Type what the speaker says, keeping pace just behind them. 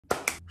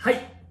はい、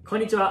こ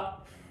んにちは。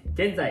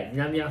現在、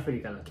南アフ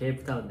リカのケー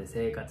プタウンで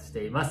生活し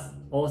ています。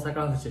大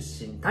阪府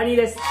出身、タニー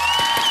です。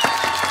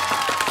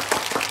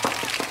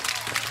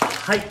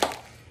はい、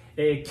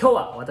今日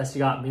は私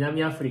が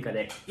南アフリカ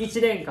で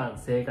1年間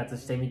生活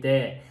してみ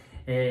て、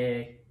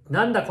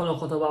なんだこの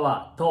言葉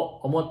はと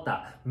思っ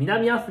た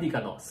南アフリカ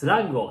のス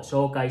ラングを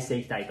紹介して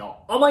いきたいと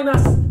思いま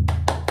す。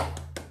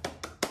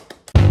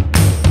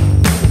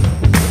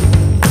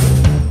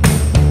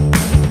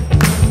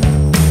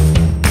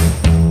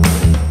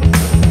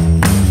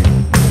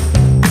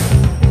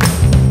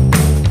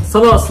そ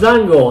のスラ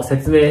ングを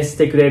説明し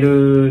てくれ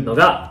るの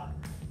が、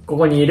こ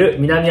こにいる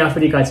南アフ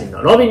リカ人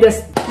のロビンで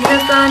す。皆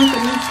さん、こん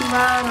にち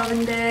は、ロ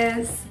ビン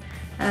です。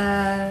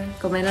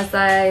ごめんな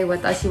さい、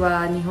私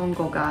は日本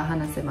語が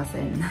話せませ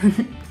ん。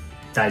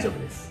大丈夫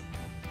です。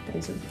大丈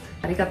夫です。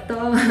ありがとう。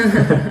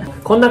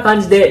こんな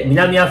感じで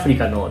南アフリ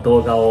カの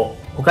動画を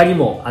他に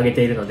も上げ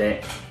ているの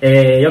で、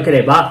よけ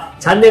れば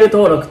チャンネル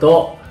登録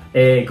と、グ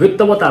ッ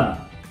ドボタ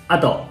ン、あ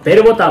とベ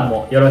ルボタン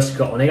もよろし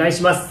くお願い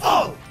します。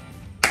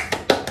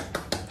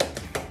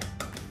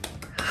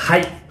は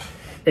い、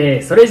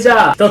それじ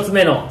ゃあ一つ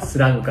目のス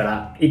ラングか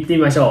らいって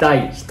みましょう。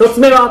第一つ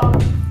目は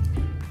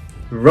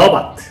ロボ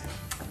ット。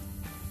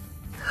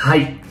は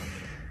い、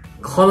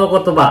この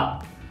言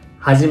葉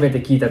初め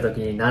て聞いた時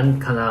に何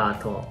かな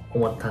と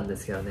思ったんで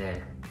すけど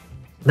ね、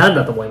何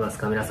だと思います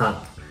か？皆さん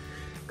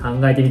考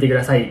えてみてく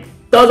ださい。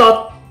どう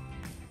ぞ。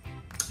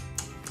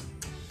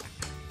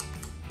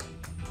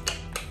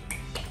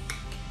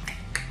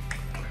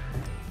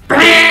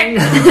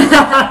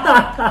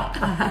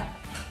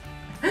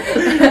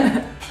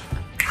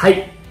は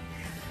い、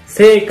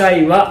正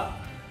解は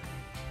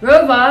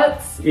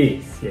Robots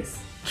is yes.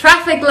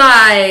 Traffic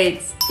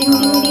lights. Ding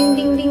ding ding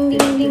ding ding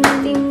ding ding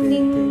ding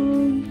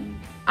ding.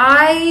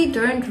 I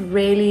don't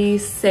really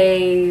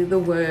say the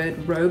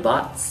word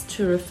robots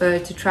to refer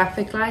to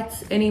traffic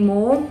lights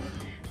anymore,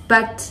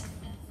 but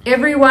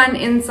everyone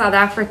in South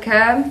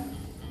Africa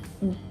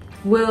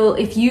will,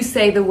 if you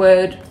say the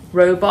word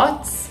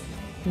robots,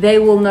 they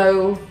will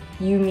know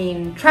you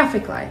mean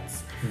traffic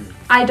lights.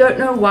 I don't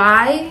know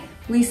why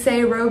we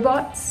say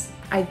robots.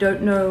 I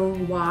don't know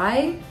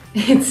why.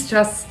 It's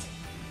just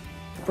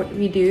what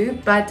we do.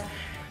 But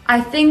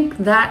I think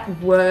that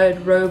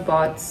word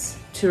robots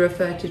to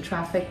refer to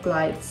traffic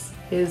lights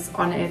is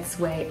on its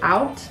way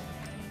out,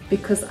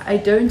 because I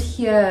don't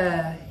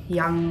hear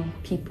young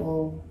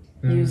people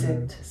use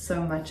it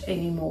so much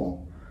anymore.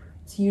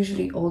 It's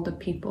usually older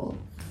people.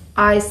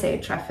 I say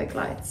traffic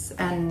lights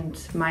and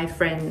my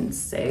friends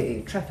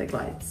say traffic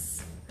lights.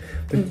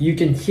 But you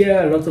can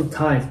hear a lot of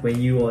times when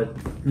you are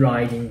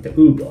riding the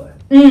Uber.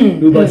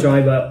 Uber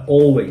driver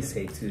always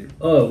say to,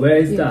 oh, where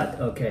is that?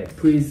 Okay,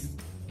 please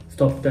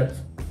stop that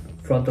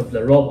front of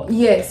the robot.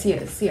 Yes.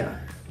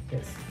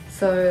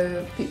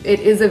 So it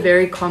is a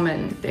very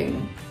common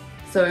thing.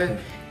 So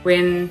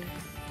when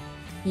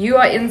you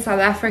are in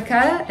South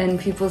Africa and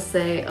people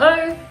say,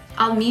 oh,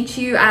 I'll meet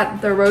you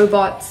at the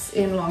robots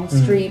in Long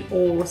Street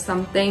or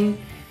something,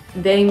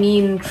 they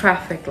mean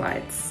traffic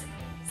lights.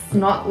 It's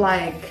not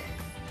like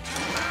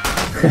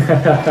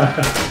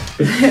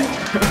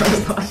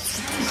robots.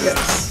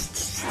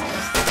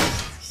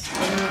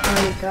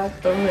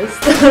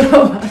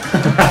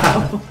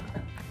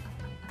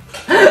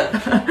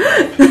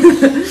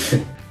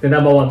 The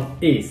number one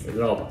is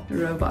robot.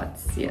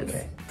 Robots, yes.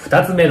 Okay.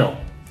 2つ目の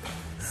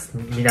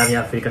南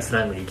アフリカス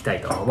ラングに行きた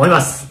いと思いま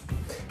す。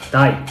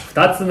第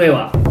2つ目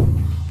は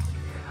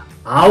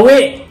アウ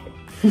ェイ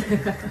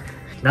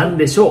なん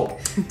でしょ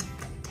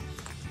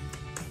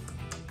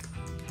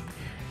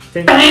う。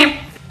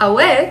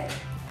Awe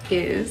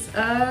is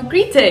a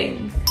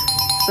greeting.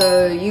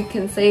 So you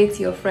can say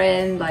to your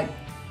friend like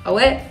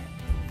Awe,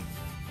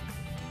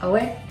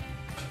 Awe,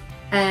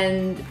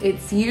 and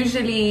it's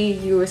usually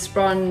you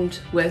respond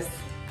with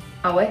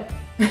Awe.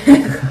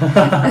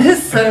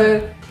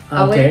 So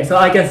okay, so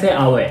I can say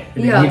awe.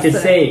 Yeah, you can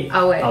say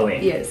awe.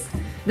 Yes,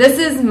 this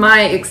is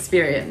my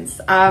experience.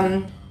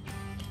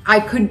 I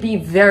could be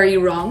very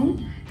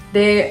wrong.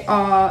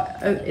 South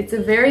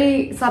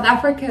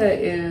Africa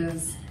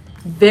is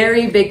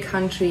very big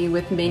country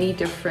with many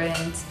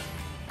different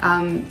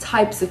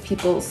types of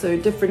people, so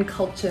different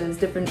cultures,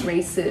 different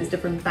races,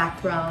 different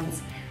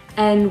backgrounds,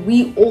 and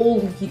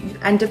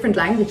different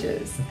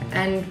languages,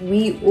 and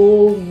we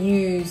all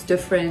use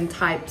different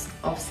types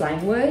of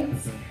slang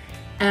words.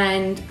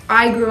 And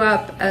I grew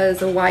up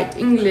as a white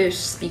English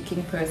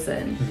speaking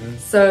person,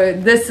 so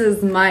this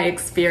is my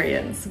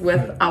experience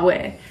with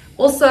awe.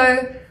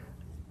 Also,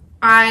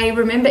 I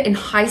remember in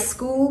high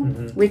school,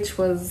 which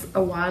was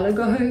a while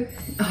ago,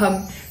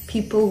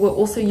 people were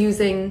also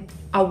using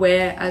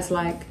aware as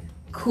like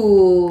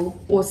cool,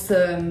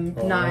 awesome,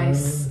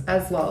 nice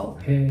as well.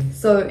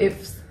 So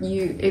if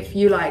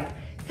you like,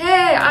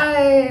 hey,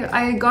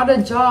 I got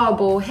a job,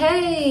 or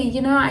hey,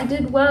 you know, I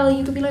did well,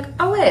 you could be like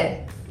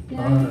aware, you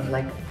know,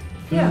 like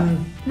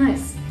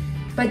nice.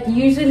 But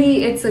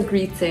usually it's a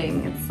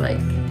greeting. It's like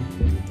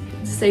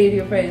say to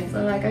your friends,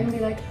 or like I can be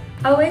like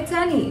aware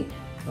Tani.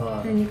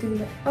 And you can be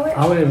like,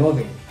 Awe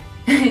Robin.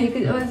 You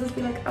could always just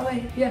be like, awe,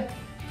 yeah.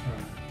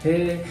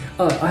 I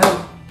have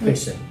a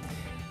question.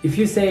 If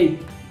you say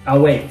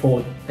awe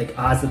for like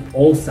as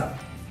awesome,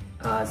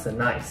 as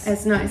nice,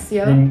 It's nice,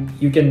 yeah. then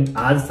you can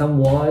add some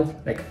word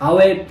like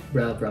awe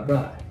blah blah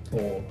blah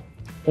or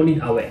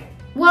only awe.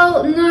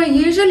 Well, no,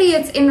 usually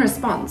it's in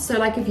response. So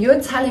like if you're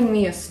telling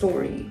me a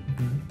story,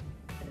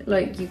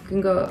 like you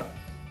can go,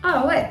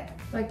 oh wait,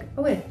 like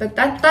oh wait. But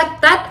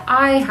that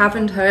I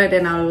haven't heard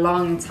in a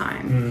long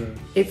time.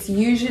 It's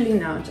usually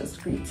now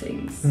just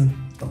greetings.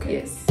 Okay.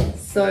 Yes.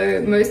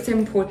 So most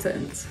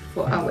important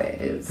for awe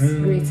is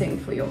greeting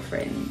for your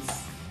friends.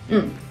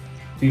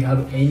 Do you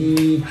have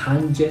any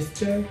hand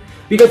gesture?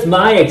 Because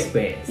my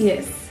experience,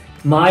 Yes.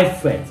 my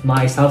friends,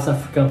 my South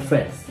African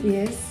friends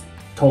Yes.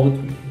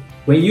 told me,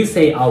 when you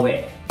say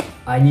awe,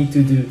 I need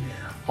to do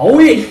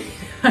awe.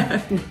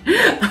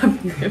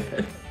 I've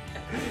never.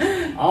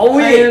 Awe.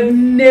 I have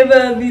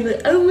never been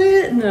like, oh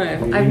wait. No,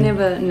 I've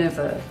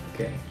never.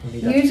 Okay.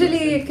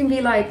 Usually it can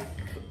be like,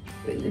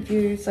 if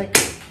you it's like,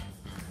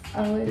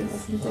 oh wait, or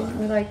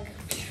something, or like,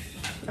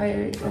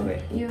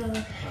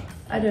 yeah,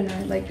 I don't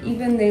know, like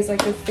even there's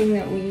like a thing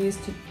that we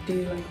used to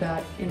do like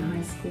that in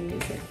high school,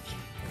 it's like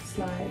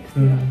slide,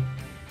 yeah.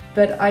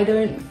 But I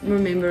don't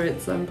remember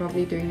it, so I'm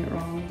probably doing it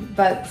wrong.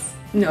 But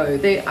no,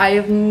 I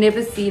have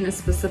never seen a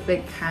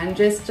specific hand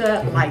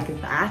gesture like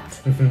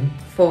that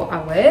for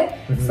awe.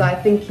 So I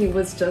think he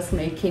was just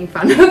making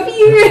fun of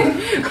you,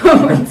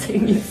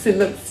 wanting you to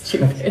look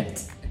stupid.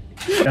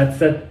 That's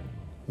the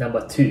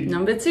number 2.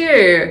 Number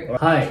 2.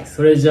 はい、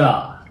それじ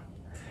ゃあ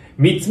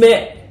3つ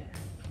目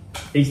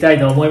いきたい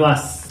と思いま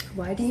す。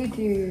 Why do you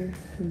do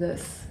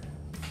this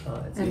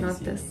and not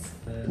this?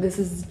 This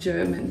is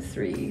German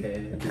 3.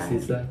 This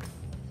is like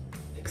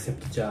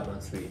except German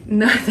 3.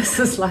 No, this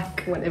is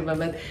like whatever,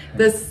 but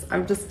this I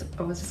was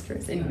just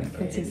curious. Anyway,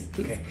 continue.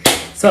 Okay.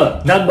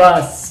 So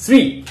number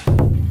 3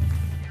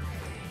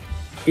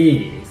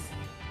 is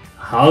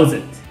how's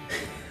it?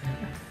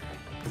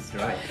 That's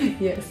right.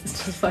 Yes,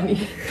 it's just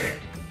funny.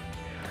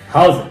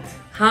 How's it?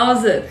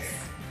 How's it?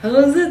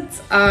 How's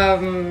it?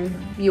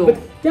 Yo. But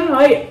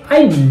yeah,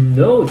 I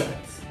know that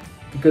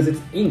because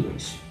it's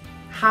English.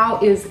 How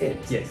is it?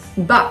 Yes.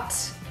 But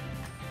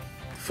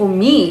for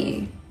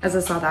me, as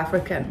a South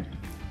African,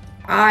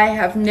 I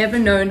have never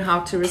known how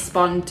to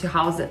respond to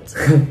how's it.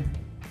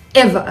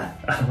 Ever.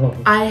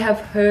 I have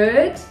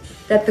heard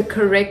that the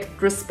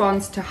correct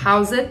response to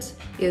how's it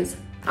is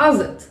how's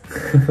it.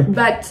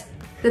 But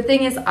the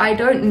thing is, I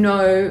don't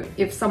know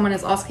if someone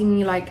is asking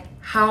me like,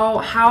 how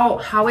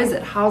is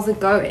it? How's it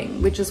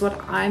going? Which is what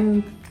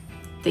I'm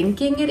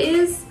thinking it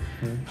is.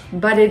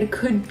 But it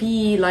could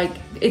be like,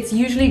 it's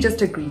usually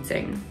just a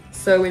greeting.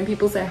 So when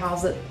people say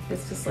how's it,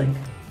 it's just like,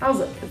 how's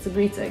it? It's a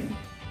greeting.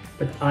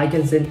 But I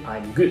can say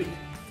I'm good.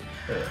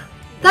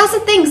 That's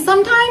the thing.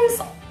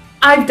 Sometimes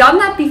I've done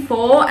that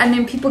before and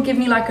then people give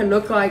me like a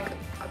look like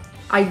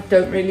I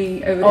don't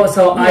really... Oh,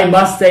 so yeah. I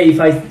must say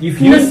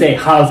if you say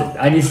how's it,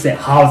 I need to say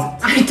how's it.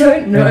 I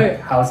don't know.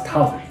 How's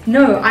it?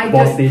 No, I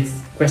don't. Both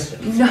these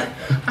questions. No,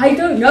 I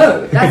don't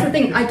know. That's the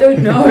thing. I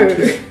don't know.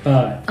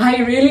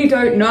 I really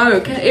don't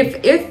know.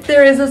 If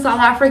there is a South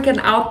African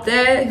out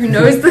there who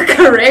knows the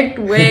correct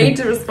way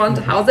to respond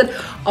to how's it,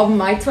 of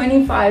my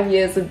 25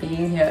 years of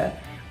being here,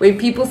 when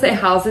people say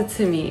how's it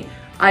to me,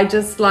 I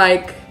just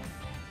like...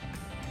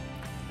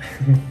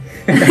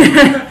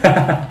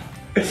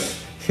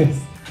 Yes.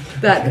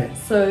 That. Okay.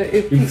 So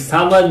if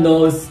someone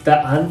knows the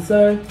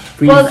answer,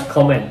 please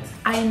comment.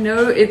 I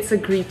know it's a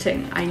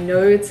greeting. I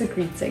know it's a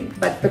greeting.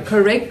 But the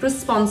correct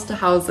response to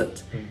how's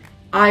it,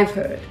 I've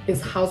heard,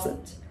 is how's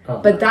it.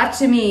 But that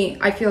to me,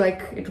 I feel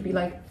like it would be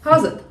like,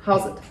 how's it?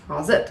 How's it?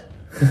 How's it?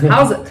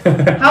 How's it?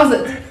 How's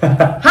it?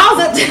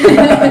 How's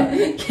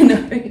it? You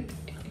know.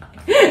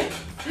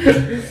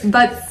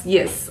 But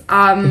yes,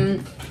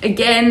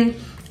 again,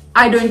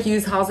 I don't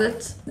use how's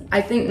it.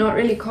 I think not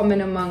really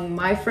common among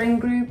my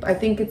friend group. I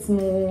think it's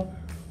more,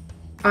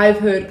 I've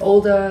heard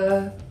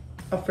older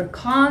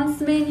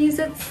Afrikaans men use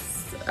it.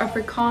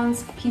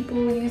 Afrikaans people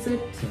use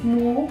it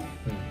more.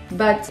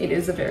 But it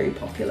is a very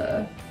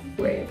popular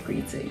way of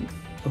greeting.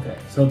 Okay,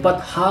 so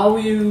but how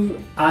you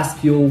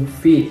ask your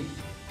feel?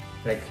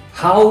 Like,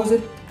 how's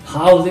it?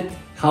 How's it?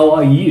 How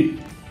are you?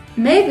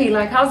 Maybe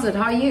like, how's it?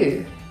 How are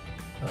you?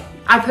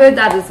 I've heard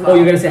that as well. Oh,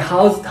 you're gonna say,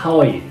 how's it? How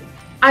are you?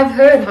 I've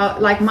heard how,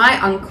 like my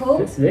uncle.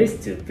 That's very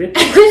stupid.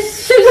 Don't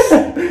say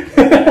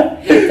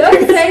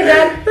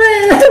that.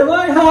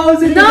 Why,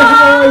 how's it? No,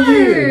 How are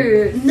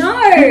you? No.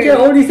 You can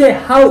only say,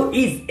 how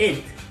is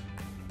it?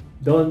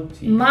 Don't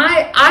you?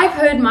 I've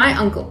heard my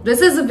uncle.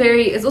 It's also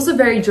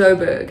very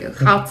Joburg,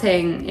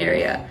 Gauteng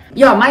area.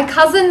 Yeah, my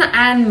cousin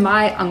and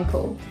my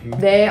uncle,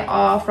 they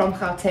are from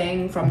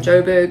Gauteng, from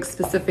Joburg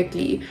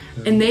specifically,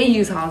 and they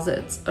use how's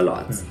it a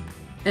lot.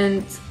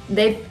 And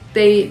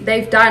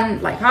they've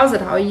done like, how's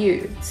it, how are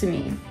you, to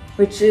me,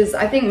 which is,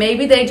 I think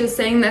maybe they're just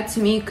saying that to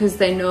me because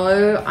they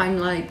know I'm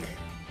like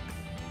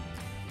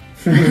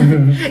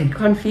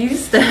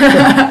confused.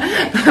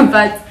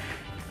 But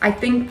I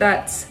think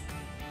that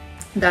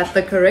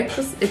the correct,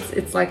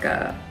 it's like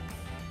a,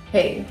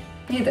 hey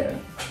Neither.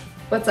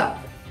 What's up?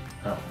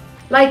 Oh.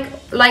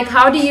 Like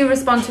how do you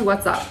respond to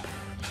what's up?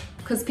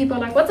 Because people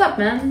are like, what's up,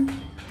 man?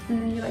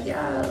 And then you're like,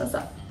 yeah, what's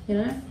up? You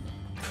know?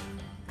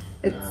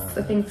 It's,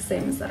 I think, the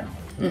same as that.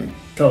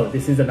 So,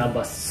 this is the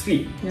number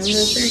 3. Number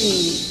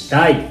 3.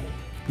 第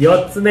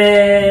4つ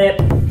目。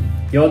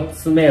4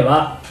つ目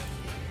は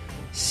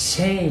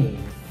shame.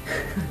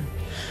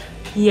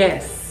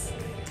 Yes.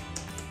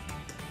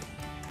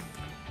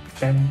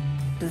 Dun.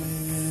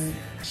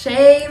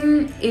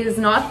 Shame is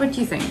not what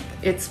you think.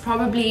 It's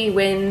probably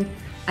when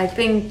I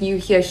think you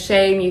hear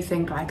shame, you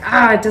think like,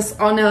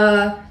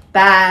 dishonor,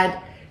 bad.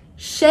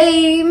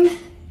 Shame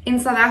in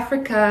South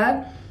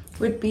Africa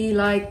would be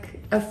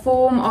like a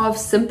form of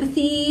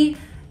sympathy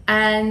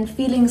and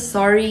feeling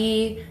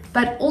sorry,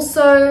 but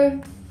also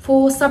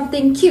for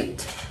something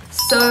cute.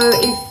 So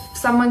if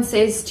someone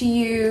says to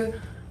you,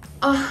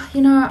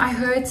 I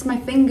hurt my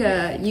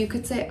finger, you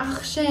could say,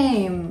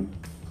 shame.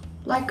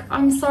 Like,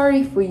 I'm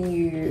sorry for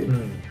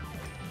you.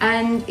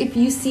 And if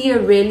you see a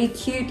really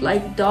cute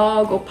like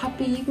dog or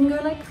puppy, you can go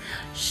like,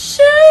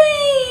 shame.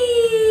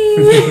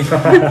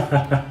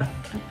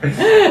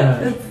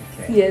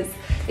 Okay. Yes,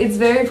 it's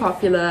very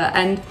popular,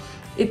 and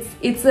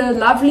it's a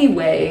lovely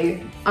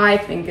way. I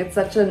think it's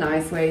such a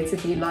nice way to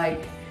be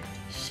like,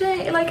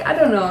 shame. Like, I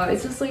don't know,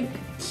 it's just like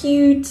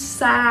cute,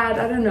 sad,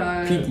 I don't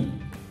know. Pity.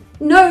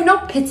 No,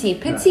 not pity.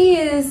 Pity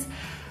is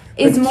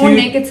more cute.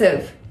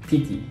 Negative.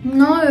 Pity.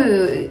 No,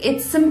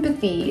 it's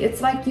sympathy. It's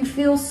like you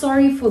feel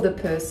sorry for the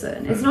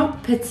person. It's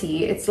not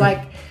pity. It's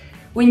like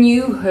when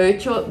you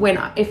hurt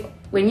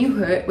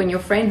when your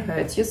friend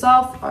hurts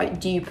yourself,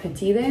 do you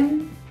pity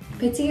them?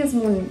 Pity is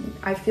more,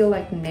 I feel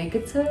like,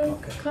 negative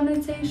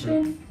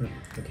connotation.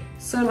 Okay.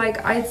 So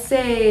like I'd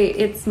say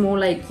it's more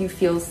like you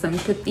feel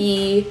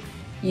sympathy,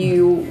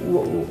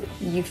 you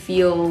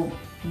feel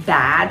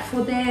bad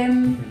for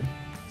them.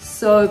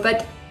 So,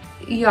 but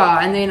yeah,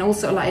 and then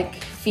also like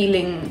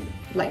feeling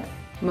like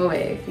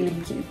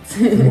feeling cute.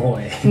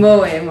 moe,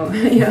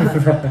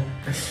 yeah.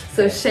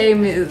 So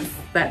shame is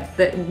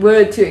that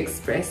word to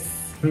express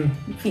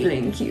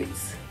feeling cute.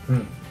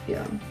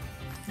 Yeah.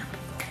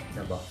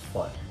 Number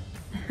 4.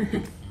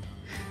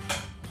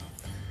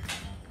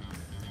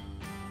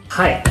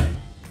 Hi,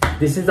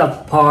 this is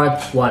a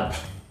part 1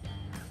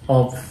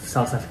 of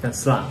South African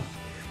slang.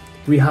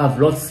 We have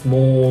lots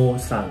more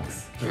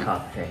slangs. We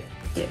have, hey.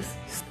 Yes.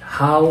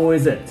 How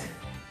is it?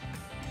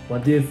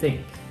 What do you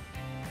think?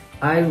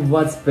 I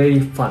was very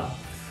fun.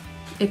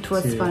 It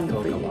was fun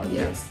talk for you, about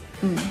yes.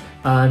 this.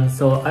 And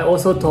so I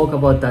also talk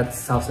about that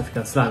South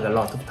African slang a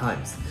lot of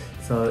times.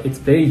 So it's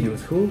very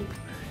useful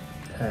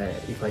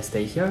if I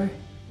stay here.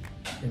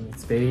 And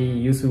it's very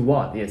useful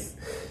word, yes.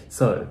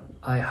 So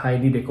I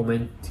highly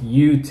recommend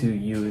you to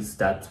use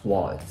that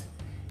word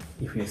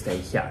if you stay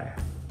here.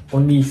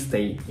 Only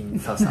stay in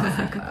South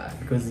Africa,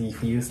 because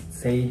if you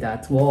say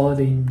that word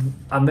in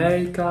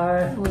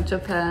America or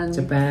Japan,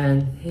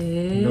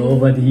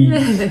 nobody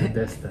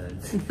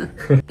understands.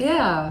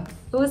 Yeah,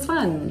 it was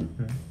fun.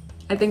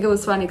 I think it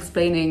was fun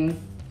explaining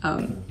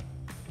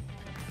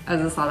as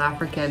a South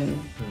African,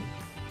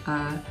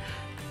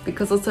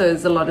 because also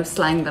there's a lot of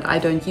slang that I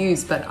don't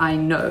use, but I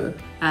know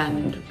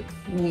and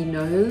we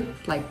know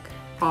like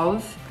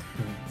of.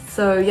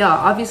 So yeah,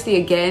 obviously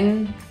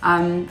again,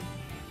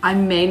 I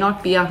may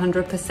not be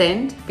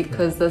 100%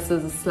 because this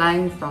is a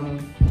slang from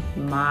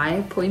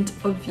my point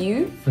of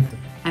view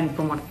and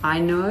from what I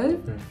know.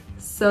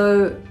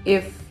 So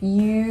if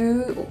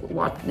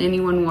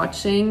anyone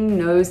watching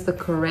knows the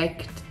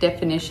correct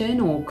definition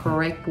or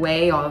correct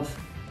way of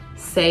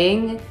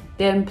saying,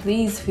 then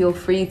please feel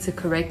free to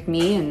correct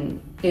me and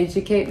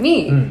educate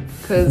me,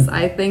 because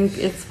I think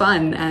it's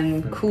fun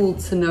and cool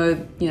to know,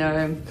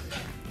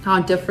 how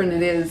different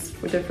it is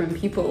for different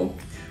people.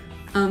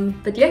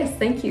 But yes,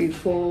 thank you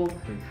for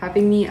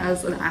having me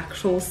as an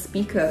actual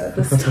speaker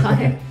this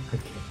time.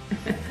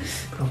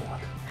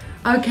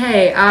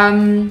 Okay,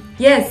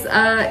 yes,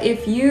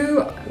 if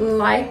you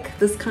like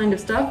this kind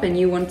of stuff and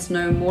you want to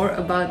know more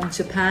about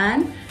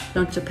Japan,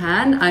 not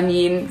Japan, I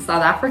mean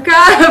South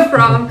Africa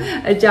from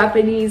a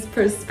Japanese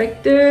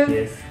perspective,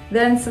 Yes.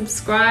 then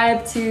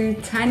subscribe to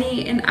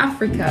Tani in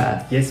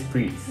Africa. Yes,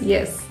 please.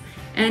 Yes,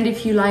 and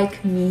if you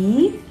like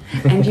me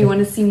and you want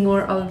to see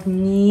more of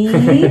me,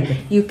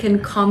 you can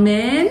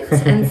comment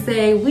and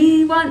say,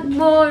 we want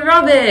more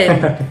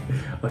Robin.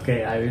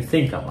 Okay, I will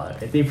think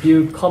about it. If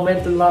you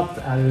comment a lot,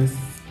 I will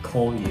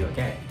call you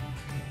again.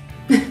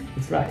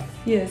 It's right.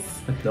 Yes.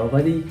 But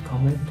nobody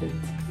commented.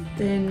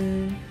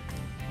 Then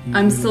You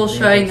I'm will still never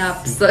showing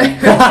up, see- so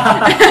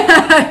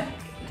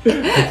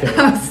Okay.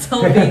 I'm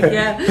still being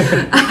here.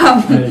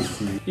 Let's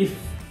see. If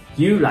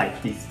you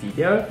like this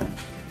video,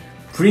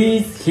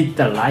 please hit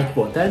the like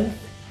button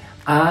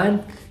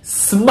and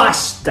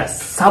smash the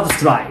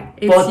subscribe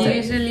button.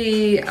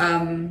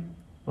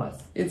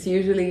 It's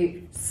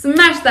usually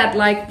smash that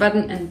like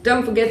button and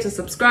don't forget to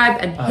subscribe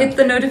and hit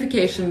the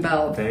notification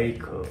bell. Very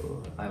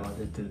cool. I want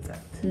to do that.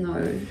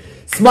 No.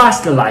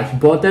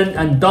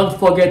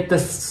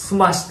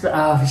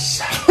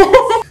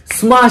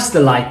 smash the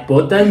like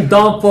button.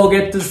 Don't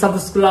forget to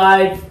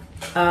subscribe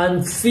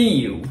and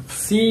see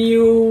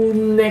you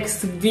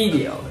next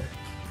video.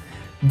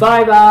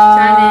 Bye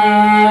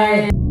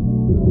bye.